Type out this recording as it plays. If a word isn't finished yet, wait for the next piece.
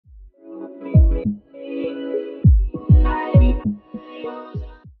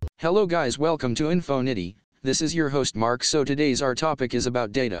Hello guys, welcome to InfoNitty. This is your host Mark. So today's our topic is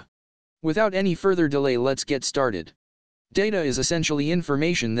about data. Without any further delay, let's get started. Data is essentially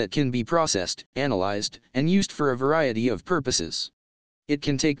information that can be processed, analyzed, and used for a variety of purposes. It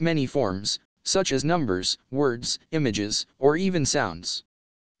can take many forms, such as numbers, words, images, or even sounds.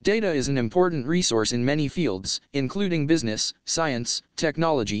 Data is an important resource in many fields, including business, science,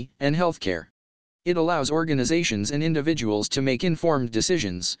 technology, and healthcare. It allows organizations and individuals to make informed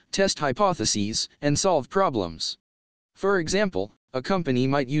decisions, test hypotheses, and solve problems. For example, a company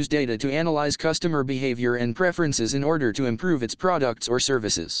might use data to analyze customer behavior and preferences in order to improve its products or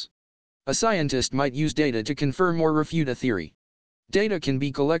services. A scientist might use data to confirm or refute a theory. Data can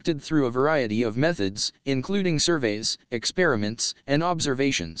be collected through a variety of methods, including surveys, experiments, and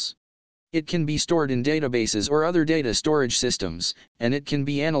observations. It can be stored in databases or other data storage systems, and it can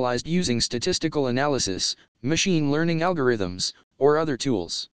be analyzed using statistical analysis, machine learning algorithms, or other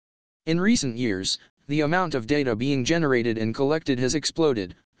tools. In recent years, the amount of data being generated and collected has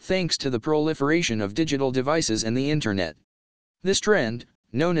exploded, thanks to the proliferation of digital devices and the internet. This trend,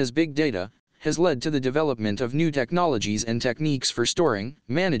 known as big data, has led to the development of new technologies and techniques for storing,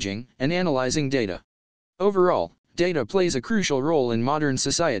 managing, and analyzing data. Overall, data plays a crucial role in modern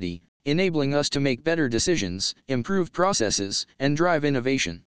society, enabling us to make better decisions, improve processes, and drive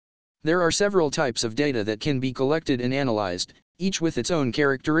innovation. There are several types of data that can be collected and analyzed, each with its own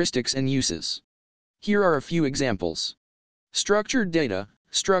characteristics and uses. Here are a few examples. Structured data.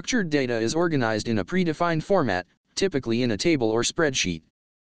 Structured data is organized in a predefined format, typically in a table or spreadsheet.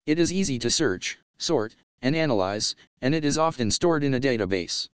 It is easy to search, sort, and analyze, and it is often stored in a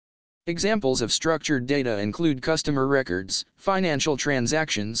database. Examples of structured data include customer records, financial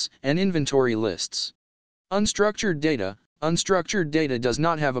transactions, and inventory lists. Unstructured data. Unstructured data does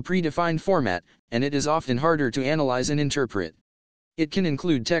not have a predefined format, and it is often harder to analyze and interpret. It can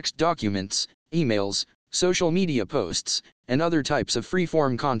include text documents, emails, social media posts, and other types of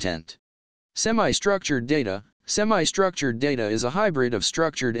free-form content. Semi-structured data. Semi-structured data is a hybrid of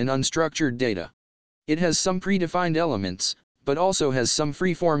structured and unstructured data. It has some predefined elements, but also has some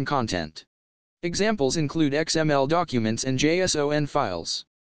free-form content. Examples include XML documents and JSON files.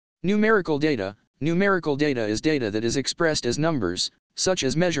 Numerical data. Numerical data is data that is expressed as numbers, such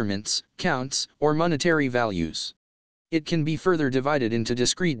as measurements, counts, or monetary values. It can be further divided into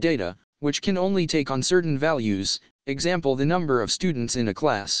discrete data, which can only take on certain values, example the number of students in a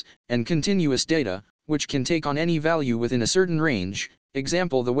class, and continuous data, which can take on any value within a certain range,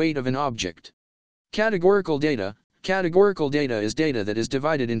 example the weight of an object. Categorical data. Categorical data is data that is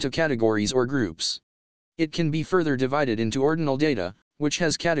divided into categories or groups. It can be further divided into ordinal data, which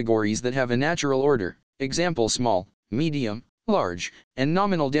has categories that have a natural order, example small, medium, large, and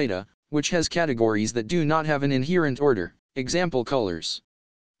nominal data, which has categories that do not have an inherent order, example colors.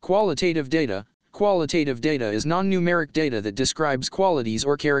 Qualitative data. Qualitative data is non-numeric data that describes qualities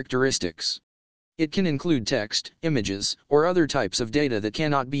or characteristics. It can include text, images, or other types of data that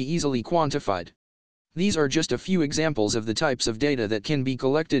cannot be easily quantified. These are just a few examples of the types of data that can be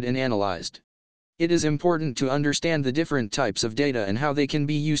collected and analyzed. It is important to understand the different types of data and how they can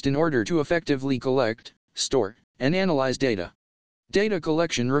be used in order to effectively collect, store, and analyze data. Data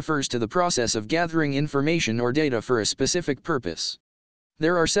collection refers to the process of gathering information or data for a specific purpose.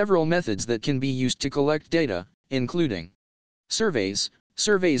 There are several methods that can be used to collect data, including surveys.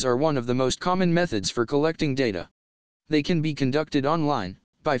 Surveys are one of the most common methods for collecting data. They can be conducted online,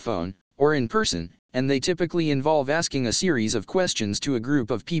 by phone, or in person, and they typically involve asking a series of questions to a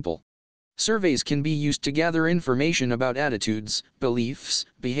group of people. Surveys can be used to gather information about attitudes, beliefs,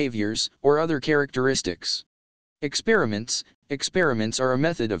 behaviors, or other characteristics. Experiments. Experiments are a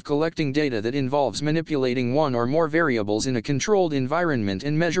method of collecting data that involves manipulating one or more variables in a controlled environment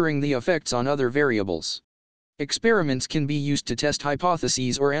and measuring the effects on other variables. Experiments can be used to test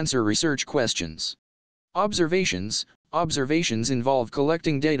hypotheses or answer research questions. Observations. Observations involve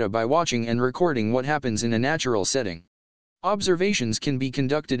collecting data by watching and recording what happens in a natural setting. Observations can be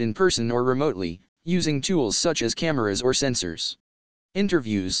conducted in person or remotely, using tools such as cameras or sensors.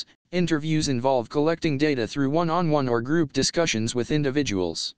 Interviews. Interviews involve collecting data through one-on-one or group discussions with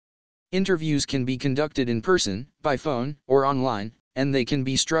individuals. Interviews can be conducted in person, by phone, or online, and they can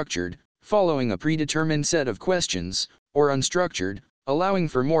be structured, following a predetermined set of questions, or unstructured, allowing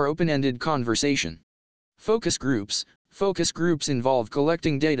for more open-ended conversation. Focus groups. Focus groups involve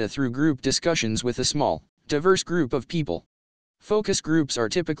collecting data through group discussions with a small, diverse group of people. Focus groups are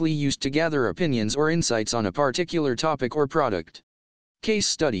typically used to gather opinions or insights on a particular topic or product. Case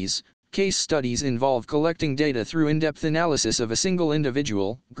studies. Case studies involve collecting data through in-depth analysis of a single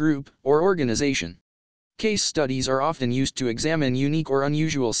individual, group, or organization. Case studies are often used to examine unique or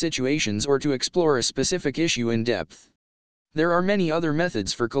unusual situations or to explore a specific issue in depth. There are many other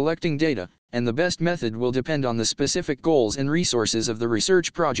methods for collecting data, and the best method will depend on the specific goals and resources of the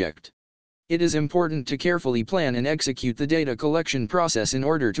research project. It is important to carefully plan and execute the data collection process in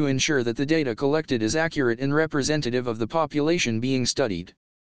order to ensure that the data collected is accurate and representative of the population being studied.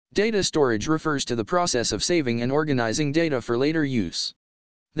 Data storage refers to the process of saving and organizing data for later use.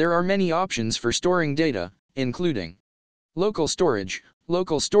 There are many options for storing data, including local storage.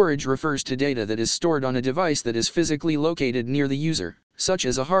 Local storage refers to data that is stored on a device that is physically located near the user, such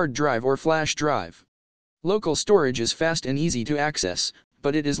as a hard drive or flash drive. Local storage is fast and easy to access,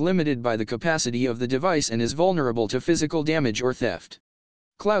 but it is limited by the capacity of the device and is vulnerable to physical damage or theft.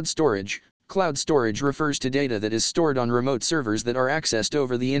 Cloud storage. Cloud storage refers to data that is stored on remote servers that are accessed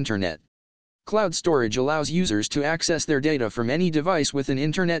over the internet. Cloud storage allows users to access their data from any device with an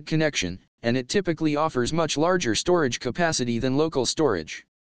internet connection, and it typically offers much larger storage capacity than local storage.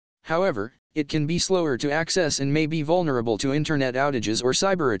 However, it can be slower to access and may be vulnerable to internet outages or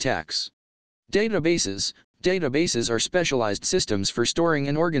cyber attacks. Databases. Databases are specialized systems for storing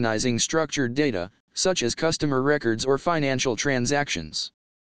and organizing structured data, such as customer records or financial transactions.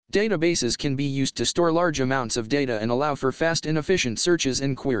 Databases can be used to store large amounts of data and allow for fast and efficient searches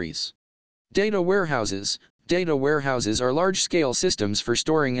and queries. Data warehouses. Data warehouses are large-scale systems for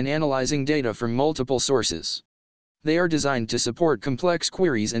storing and analyzing data from multiple sources. They are designed to support complex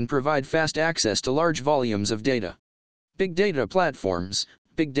queries and provide fast access to large volumes of data. Big data platforms.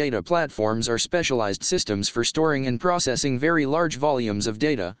 Big data platforms are specialized systems for storing and processing very large volumes of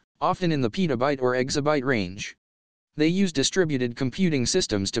data, often in the petabyte or exabyte range. They use distributed computing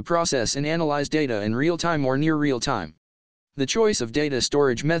systems to process and analyze data in real time or near real time. The choice of data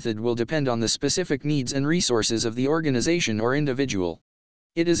storage method will depend on the specific needs and resources of the organization or individual.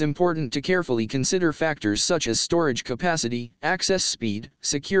 It is important to carefully consider factors such as storage capacity, access speed,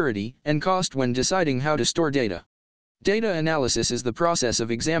 security, and cost when deciding how to store data. Data analysis is the process of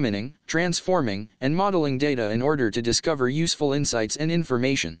examining, transforming, and modeling data in order to discover useful insights and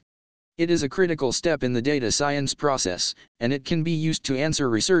information. It is a critical step in the data science process, and it can be used to answer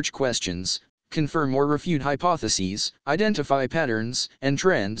research questions, confirm or refute hypotheses, identify patterns and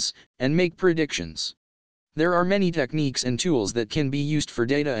trends, and make predictions. There are many techniques and tools that can be used for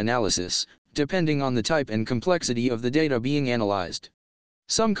data analysis, depending on the type and complexity of the data being analyzed.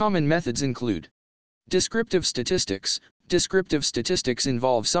 Some common methods include descriptive statistics. Descriptive statistics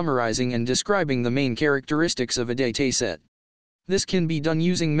involve summarizing and describing the main characteristics of a dataset. This can be done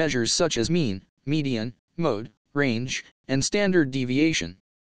using measures such as mean, median, mode, range, and standard deviation.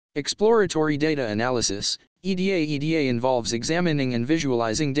 Exploratory data analysis, EDA involves examining and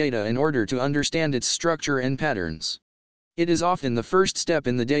visualizing data in order to understand its structure and patterns. It is often the first step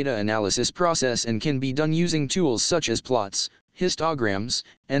in the data analysis process and can be done using tools such as plots, histograms,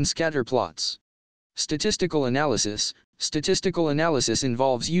 and scatter plots. Statistical analysis. Statistical analysis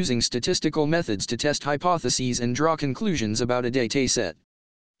involves using statistical methods to test hypotheses and draw conclusions about a dataset.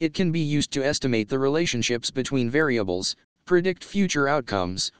 It can be used to estimate the relationships between variables, predict future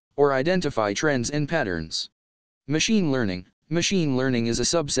outcomes, or identify trends and patterns. Machine learning. Machine learning is a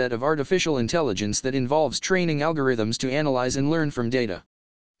subset of artificial intelligence that involves training algorithms to analyze and learn from data.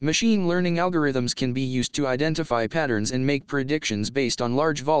 Machine learning algorithms can be used to identify patterns and make predictions based on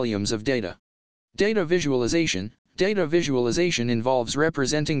large volumes of data. Data visualization. Data visualization involves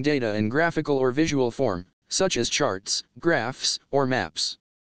representing data in graphical or visual form, such as charts, graphs, or maps.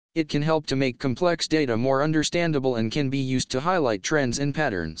 It can help to make complex data more understandable and can be used to highlight trends and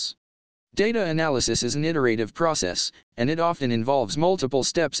patterns. Data analysis is an iterative process, and it often involves multiple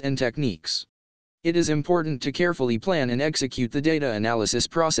steps and techniques. It is important to carefully plan and execute the data analysis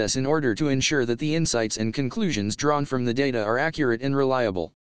process in order to ensure that the insights and conclusions drawn from the data are accurate and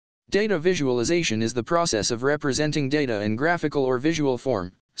reliable. Data visualization is the process of representing data in graphical or visual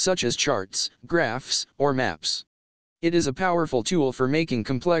form, such as charts, graphs, or maps. It is a powerful tool for making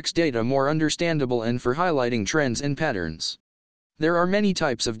complex data more understandable and for highlighting trends and patterns. There are many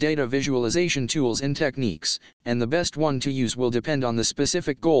types of data visualization tools and techniques, and the best one to use will depend on the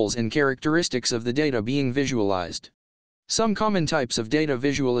specific goals and characteristics of the data being visualized. Some common types of data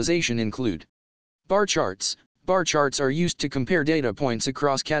visualization include bar charts. Bar charts are used to compare data points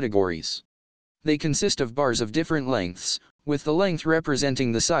across categories. They consist of bars of different lengths, with the length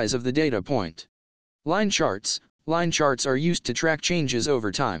representing the size of the data point. Line charts. Line charts are used to track changes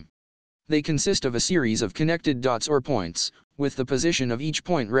over time. They consist of a series of connected dots or points, with the position of each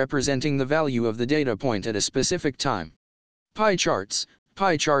point representing the value of the data point at a specific time. Pie charts.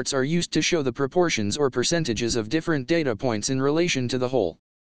 Pie charts are used to show the proportions or percentages of different data points in relation to the whole.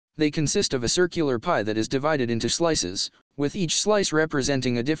 They consist of a circular pie that is divided into slices, with each slice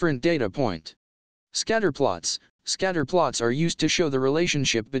representing a different data point. Scatterplots. Scatterplots are used to show the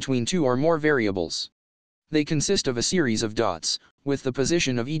relationship between two or more variables. They consist of a series of dots, with the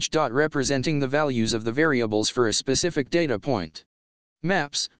position of each dot representing the values of the variables for a specific data point.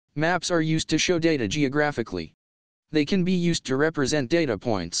 Maps. Maps are used to show data geographically. They can be used to represent data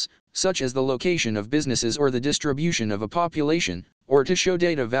points, such as the location of businesses or the distribution of a population, or to show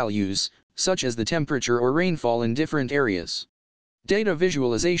data values, such as the temperature or rainfall in different areas. Data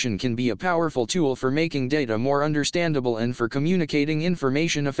visualization can be a powerful tool for making data more understandable and for communicating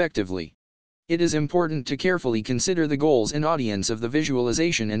information effectively. It is important to carefully consider the goals and audience of the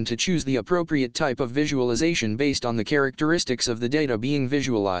visualization and to choose the appropriate type of visualization based on the characteristics of the data being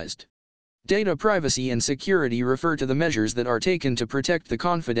visualized. Data privacy and security refer to the measures that are taken to protect the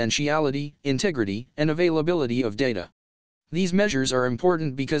confidentiality, integrity, and availability of data. These measures are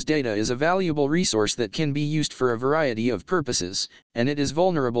important because data is a valuable resource that can be used for a variety of purposes, and it is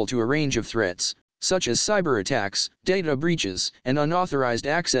vulnerable to a range of threats, such as cyber attacks, data breaches, and unauthorized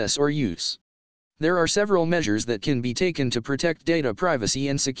access or use. There are several measures that can be taken to protect data privacy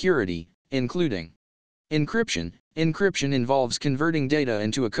and security, including encryption. Encryption involves converting data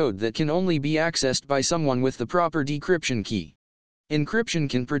into a code that can only be accessed by someone with the proper decryption key. Encryption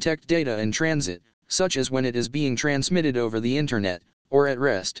can protect data in transit, such as when it is being transmitted over the internet, or at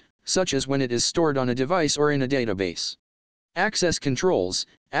rest, such as when it is stored on a device or in a database. Access controls.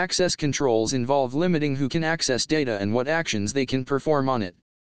 Access controls involve limiting who can access data and what actions they can perform on it.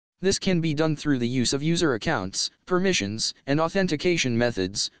 This can be done through the use of user accounts, permissions, and authentication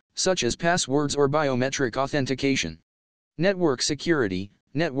methods, such as passwords or biometric authentication. Network security.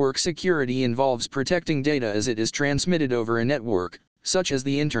 Network security involves protecting data as it is transmitted over a network, such as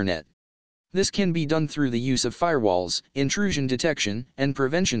the internet. This can be done through the use of firewalls, intrusion detection and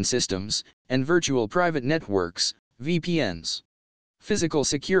prevention systems, and virtual private networks, VPNs. Physical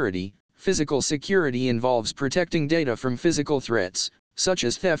security. Physical security involves protecting data from physical threats, such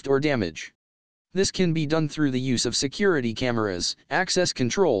as theft or damage. This can be done through the use of security cameras, access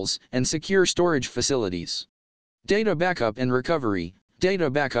controls, and secure storage facilities. Data backup and recovery. Data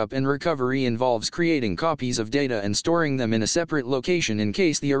backup and recovery involves creating copies of data and storing them in a separate location in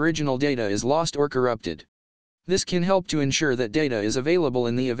case the original data is lost or corrupted. This can help to ensure that data is available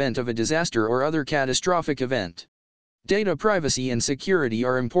in the event of a disaster or other catastrophic event. Data privacy and security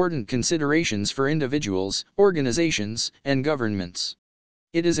are important considerations for individuals, organizations, and governments.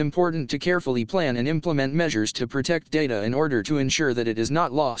 It is important to carefully plan and implement measures to protect data in order to ensure that it is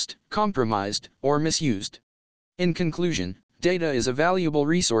not lost, compromised, or misused. In conclusion, data is a valuable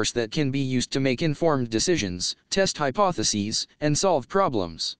resource that can be used to make informed decisions, test hypotheses, and solve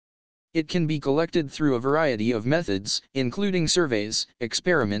problems. It can be collected through a variety of methods, including surveys,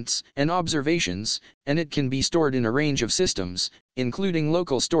 experiments, and observations, and it can be stored in a range of systems, including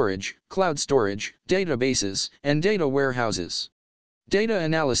local storage, cloud storage, databases, and data warehouses. Data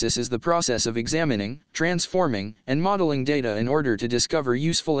analysis is the process of examining, transforming, and modeling data in order to discover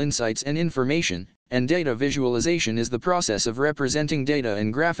useful insights and information, and data visualization is the process of representing data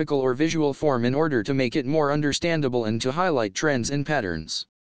in graphical or visual form in order to make it more understandable and to highlight trends and patterns.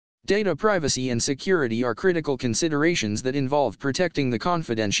 Data privacy and security are critical considerations that involve protecting the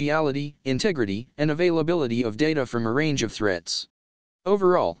confidentiality, integrity, and availability of data from a range of threats.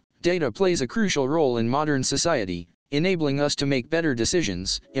 Overall, data plays a crucial role in modern society, enabling us to make better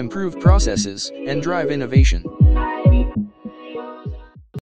decisions, improve processes, and drive innovation.